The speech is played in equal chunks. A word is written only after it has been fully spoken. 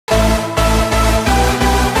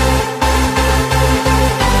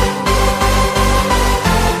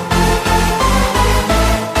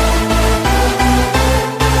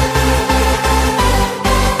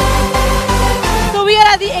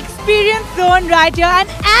Sunburn right here, and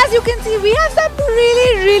as you can see, we have some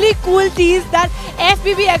really cool tees that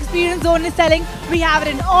FBB Experience Zone is selling. We have it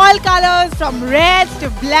in all colors, from red to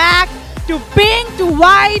black to pink to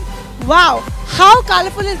white. Wow, how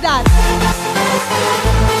colorful is that?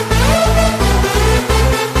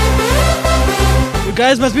 You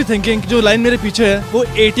guys must be thinking जो line मेरे पीछे है वो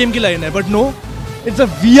ATM की line है, but no, it's a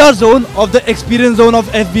VR zone of the experience zone of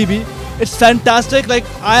FBB. It's fantastic. Like,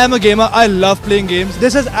 I am a gamer, I love playing games.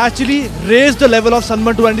 This has actually raised the level of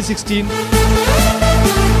Sunburn 2016.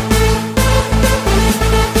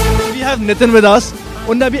 We have Nitin with us.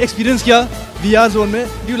 उन्होंने अभी experience किया VR zone में.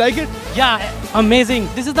 Do you like it? Yeah, amazing.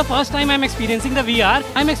 This is the first time I'm experiencing the VR.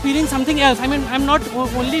 I'm experiencing something else. I mean, I'm not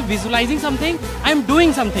only visualizing something, I'm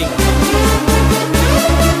doing something.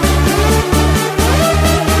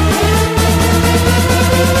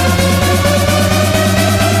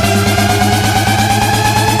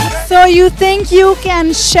 So you think you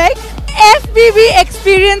can shake? FBB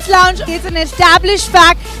Experience Lounge. It's an established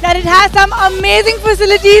fact that it has some amazing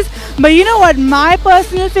facilities. But you know what my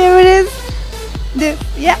personal favorite is? This.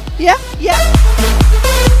 Yeah.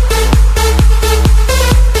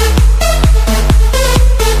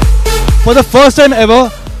 For the first time ever,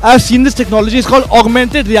 I've seen this technology. It's called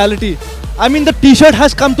augmented reality. I mean, the t-shirt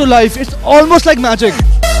has come to life. It's almost like magic.